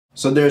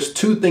So there's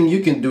two things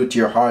you can do to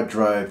your hard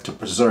drive to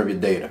preserve your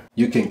data.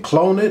 You can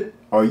clone it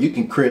or you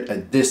can create a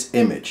disk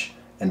image.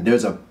 And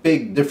there's a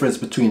big difference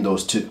between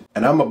those two.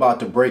 And I'm about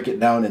to break it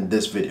down in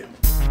this video.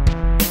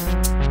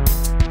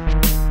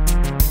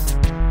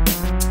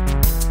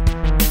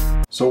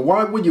 So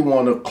why would you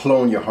want to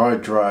clone your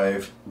hard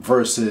drive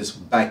versus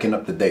backing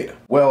up the data?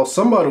 Well,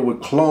 somebody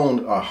would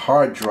clone a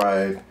hard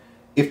drive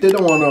if they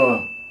don't want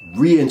to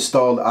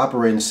reinstall the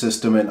operating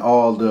system and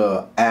all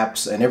the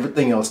apps and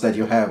everything else that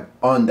you have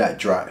on that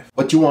drive.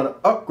 But you want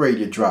to upgrade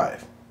your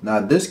drive. Now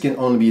this can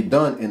only be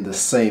done in the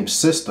same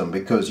system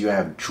because you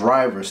have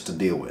drivers to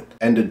deal with.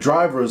 And the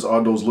drivers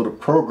are those little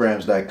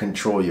programs that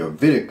control your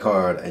video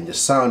card and your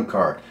sound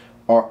card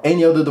or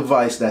any other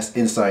device that's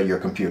inside your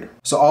computer.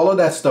 So all of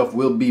that stuff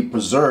will be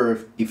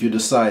preserved if you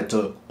decide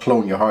to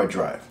clone your hard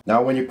drive.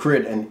 Now when you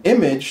create an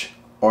image,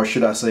 or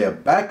should I say a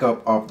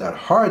backup of that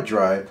hard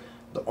drive,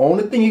 the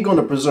only thing you're going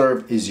to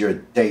preserve is your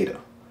data.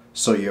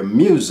 So your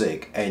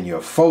music and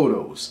your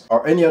photos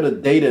or any other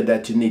data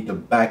that you need to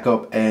back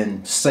up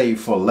and save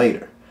for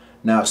later.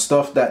 Now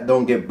stuff that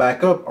don't get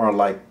back up are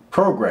like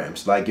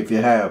programs. Like if you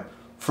have,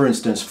 for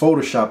instance,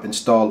 Photoshop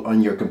installed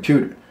on your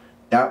computer,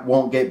 that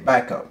won't get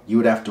back up. You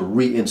would have to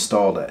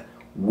reinstall that.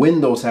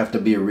 Windows have to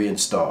be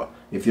reinstalled.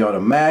 If you're on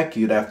a Mac,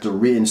 you'd have to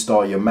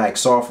reinstall your Mac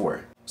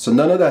software. So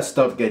none of that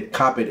stuff get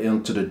copied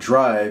into the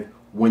drive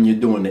when you're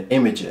doing the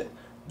imaging.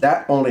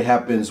 That only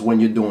happens when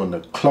you're doing the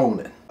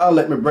cloning. Now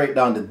let me break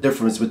down the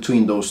difference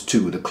between those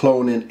two, the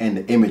cloning and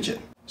the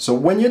imaging. So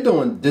when you're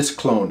doing disk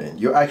cloning,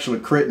 you're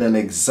actually creating an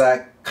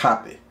exact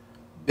copy,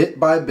 bit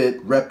by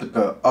bit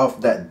replica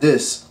of that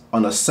disk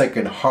on a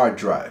second hard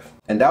drive.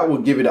 And that will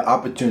give you the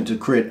opportunity to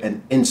create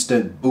an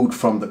instant boot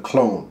from the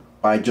clone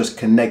by just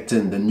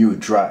connecting the new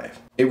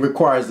drive. It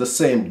requires the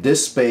same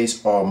disk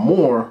space or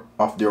more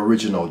of the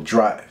original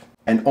drive.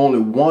 And only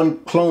one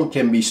clone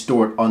can be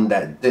stored on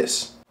that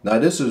disk. Now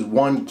this is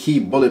one key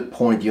bullet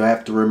point you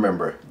have to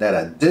remember, that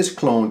a disk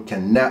clone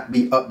cannot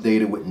be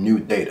updated with new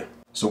data.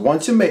 So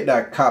once you make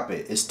that copy,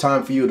 it's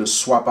time for you to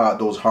swap out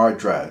those hard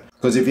drives.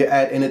 Because if you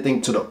add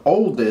anything to the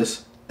old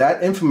disk,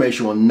 that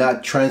information will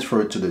not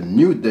transfer to the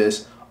new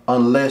disk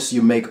unless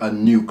you make a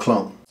new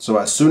clone. So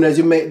as soon as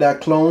you make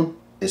that clone,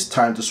 it's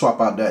time to swap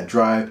out that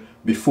drive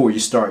before you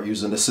start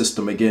using the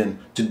system again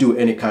to do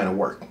any kind of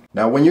work.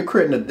 Now when you're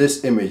creating a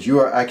disk image, you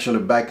are actually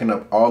backing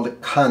up all the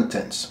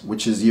contents,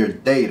 which is your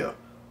data,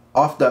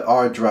 off that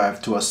hard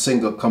drive to a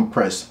single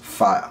compressed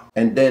file.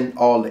 And then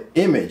all the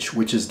image,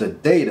 which is the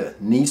data,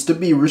 needs to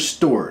be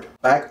restored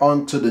back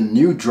onto the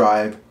new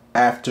drive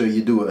after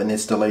you do an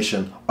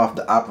installation of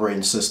the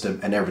operating system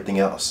and everything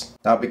else.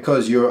 Now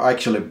because you're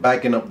actually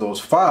backing up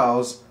those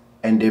files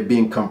and they're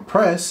being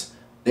compressed,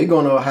 they're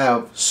going to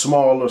have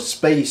smaller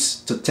space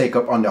to take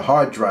up on the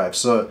hard drive.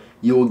 So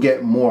you will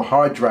get more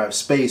hard drive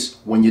space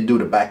when you do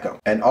the backup.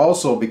 And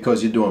also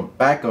because you're doing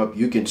backup,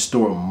 you can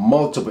store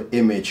multiple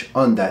images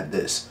on that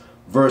disk.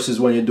 Versus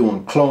when you're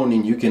doing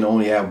cloning, you can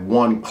only have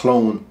one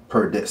clone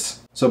per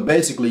disk. So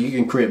basically you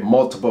can create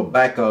multiple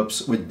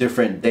backups with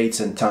different dates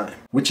and time,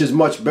 which is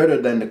much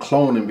better than the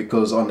cloning,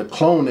 because on the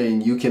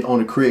cloning you can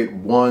only create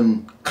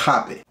one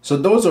copy. So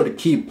those are the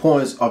key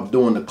points of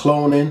doing the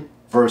cloning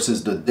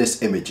versus the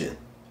disk imaging,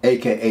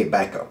 aka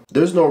backup.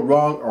 There's no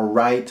wrong or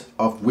right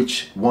of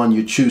which one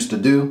you choose to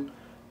do.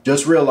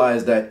 Just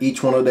realize that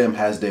each one of them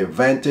has their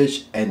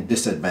advantage and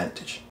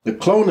disadvantage. The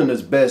cloning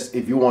is best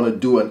if you want to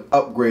do an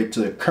upgrade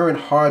to the current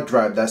hard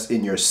drive that's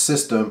in your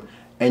system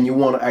and you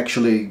want to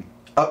actually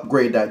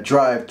upgrade that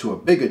drive to a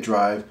bigger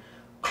drive.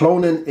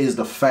 Cloning is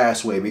the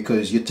fast way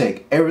because you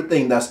take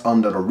everything that's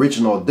on the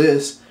original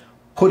disk,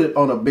 put it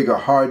on a bigger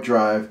hard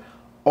drive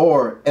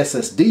or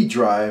SSD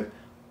drive,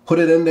 put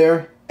it in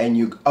there, and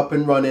you're up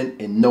and running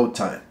in no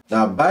time.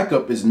 Now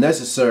backup is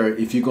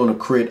necessary if you're going to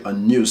create a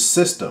new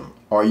system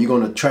or you're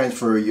going to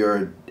transfer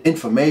your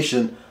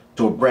information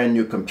to a brand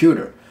new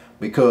computer,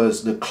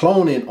 because the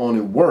cloning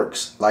only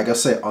works, like I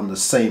said, on the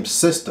same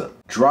system.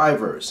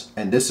 Drivers,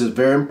 and this is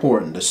very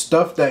important, the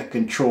stuff that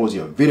controls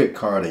your video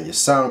card and your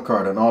sound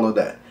card and all of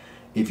that.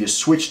 If you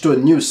switch to a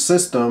new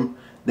system,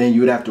 then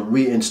you'd have to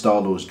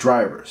reinstall those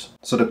drivers.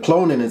 So the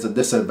cloning is a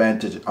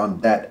disadvantage on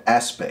that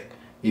aspect.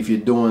 If you're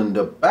doing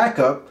the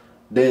backup,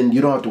 then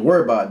you don't have to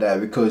worry about that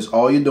because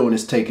all you're doing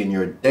is taking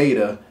your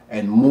data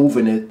and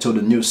moving it to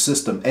the new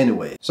system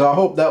anyway. So I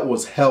hope that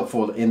was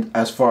helpful in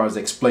as far as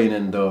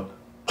explaining the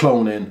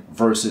cloning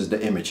versus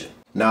the imaging.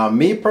 Now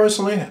me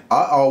personally,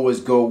 I always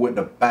go with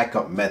the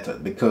backup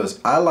method because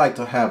I like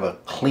to have a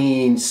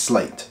clean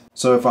slate.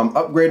 So if I'm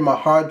upgrading my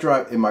hard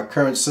drive in my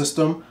current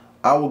system,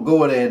 I will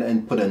go ahead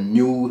and put a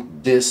new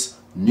disk,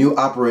 new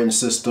operating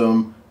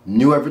system,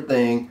 new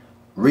everything,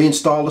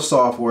 reinstall the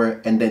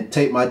software, and then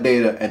take my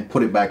data and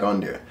put it back on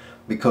there,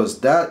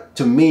 because that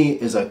to me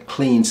is a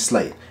clean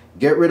slate.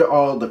 Get rid of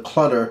all the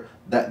clutter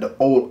that the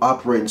old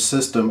operating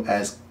system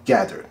has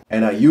gathered.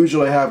 And I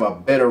usually have a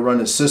better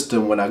running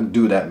system when I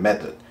do that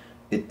method.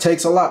 It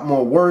takes a lot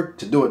more work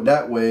to do it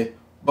that way,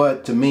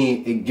 but to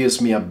me it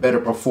gives me a better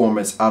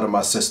performance out of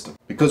my system,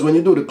 because when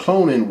you do the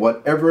cloning,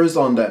 whatever is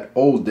on that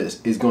old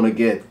disk is going to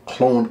get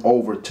cloned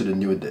over to the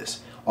new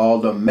disk. All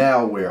the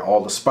malware,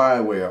 all the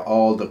spyware,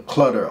 all the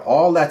clutter,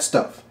 all that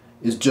stuff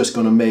is just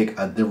going to make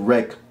a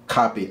direct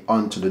copy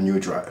onto the new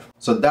drive.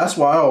 So that's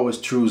why I always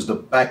choose the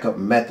backup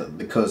method,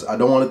 because I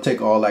don't want to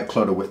take all that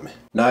clutter with me.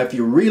 Now, if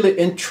you're really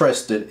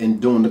interested in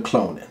doing the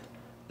cloning,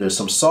 there's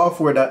some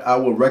software that I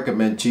will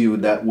recommend to you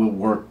that will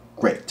work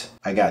great.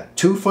 I got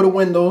 2 for the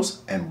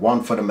Windows and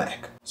 1 for the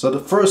Mac. So the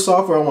first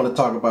software I want to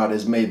talk about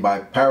is made by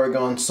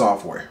Paragon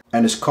software,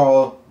 and it's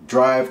called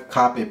Drive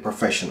Copy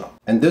Professional.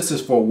 And this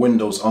is for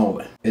Windows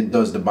only. It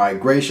does the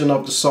migration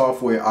of the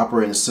software,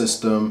 operating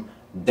system,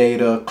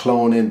 data,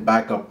 cloning,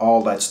 backup,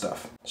 all that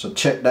stuff. So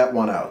check that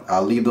one out.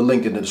 I'll leave the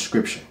link in the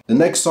description. The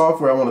next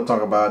software I want to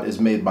talk about is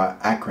made by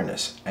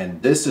Acronis,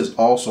 and this is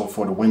also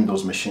for the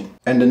Windows machine.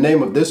 And the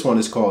name of this one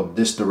is called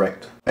Disk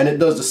Director. And it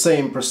does the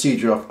same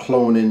procedure of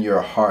cloning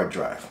your hard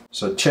drive.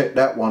 So check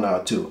that one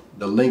out too.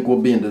 The link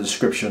will be in the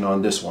description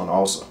on this one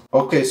also.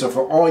 Okay, so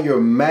for all your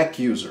Mac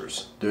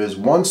users, there is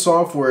one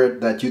software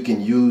that you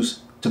can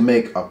use to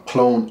make a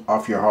clone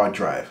of your hard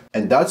drive.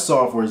 And that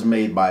software is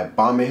made by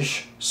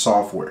Bombish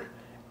Software,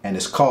 and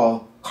it's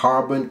called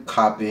Carbon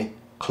Copy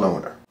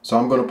Cloner. So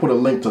I'm going to put a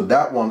link to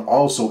that one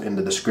also in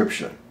the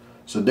description.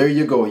 So there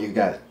you go. You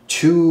got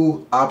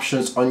 2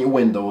 options on your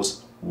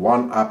Windows,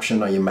 1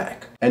 option on your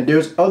Mac. And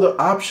there's other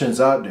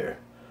options out there,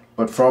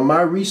 but from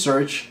my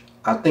research,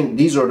 I think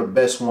these are the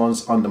best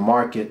ones on the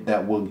market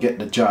that will get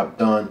the job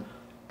done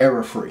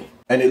error-free.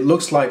 And it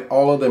looks like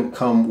all of them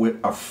come with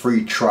a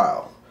free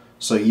trial.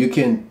 So you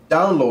can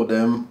download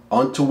them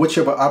onto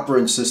whichever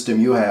operating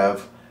system you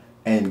have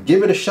and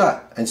give it a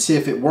shot and see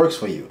if it works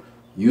for you.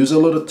 Use a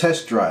little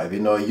test drive.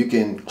 You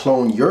can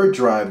clone your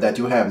drive that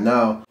you have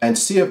now and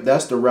see if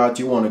that's the route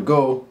you want to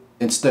go,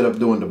 instead of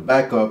doing the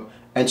backup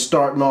and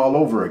starting all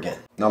over again.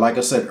 Now, like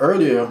I said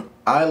earlier,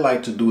 I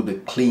like to do the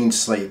clean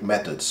slate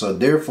method. So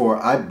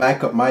therefore, I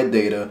back up my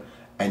data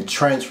and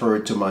transfer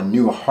it to my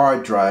new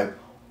hard drive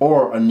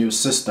or a new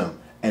system,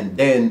 and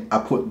then I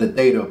put the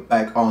data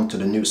back onto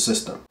the new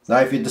system. Now,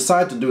 if you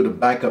decide to do the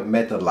backup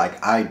method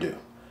like I do,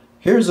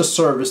 here's a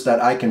service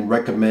that I can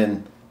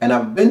recommend. And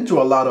I've been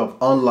to a lot of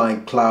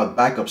online cloud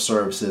backup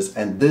services,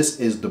 and this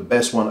is the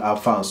best one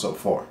I've found so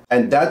far.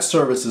 And that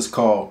service is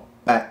called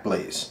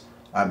Backblaze.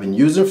 I've been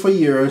using it for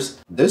years.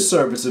 This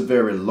service is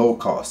very low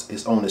cost.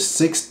 It's only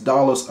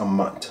 $6 a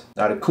month.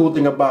 Now, the cool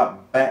thing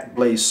about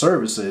Backblaze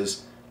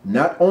services,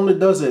 not only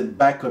does it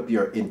back up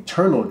your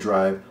internal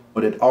drive,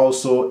 but it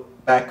also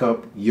back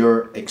up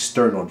your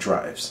external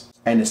drives.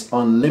 And it's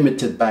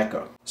unlimited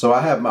backup. So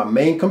I have my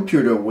main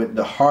computer with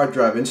the hard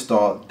drive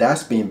installed,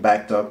 that's being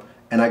backed up.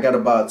 And I got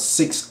about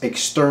 6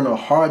 external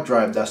hard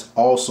drives that's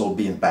also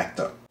being backed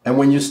up. And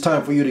when it's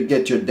time for you to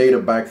get your data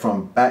back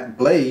from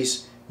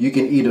Backblaze, you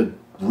can either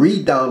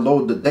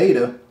re-download the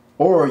data,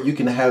 or you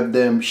can have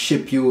them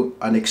ship you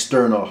an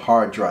external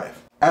hard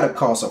drive at a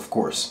cost, of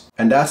course.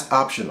 And that's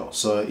optional.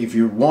 So if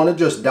you want to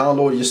just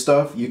download your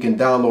stuff, you can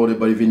download it.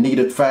 But if you need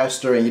it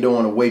faster and you don't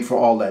want to wait for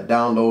all that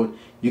download,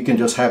 you can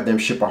just have them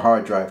ship a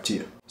hard drive to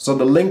you. So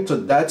the link to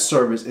that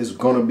service is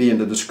going to be in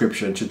the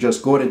description, so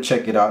just go ahead and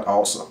check it out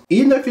also.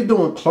 Even if you're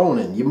doing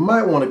cloning, you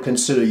might want to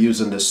consider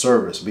using this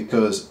service,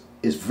 because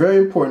it's very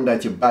important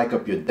that you back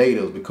up your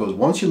data, because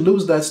once you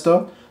lose that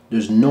stuff,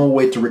 there's no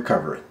way to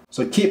recover it.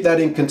 So keep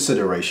that in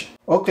consideration.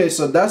 Okay,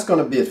 so that's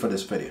going to be it for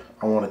this video.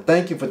 I want to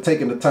thank you for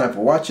taking the time for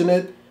watching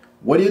it.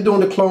 Whether you're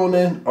doing the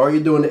cloning or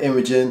you're doing the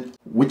imaging,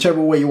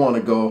 whichever way you want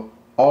to go,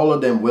 all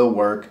of them will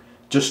work.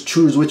 Just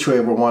choose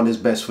whichever one is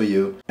best for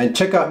you, and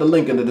check out the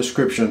link in the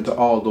description to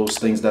all those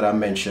things that I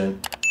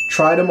mentioned.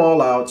 Try them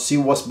all out, see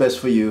what's best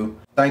for you.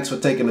 Thanks for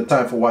taking the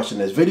time for watching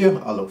this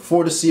video. I look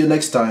forward to see you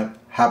next time.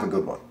 Have a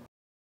good one.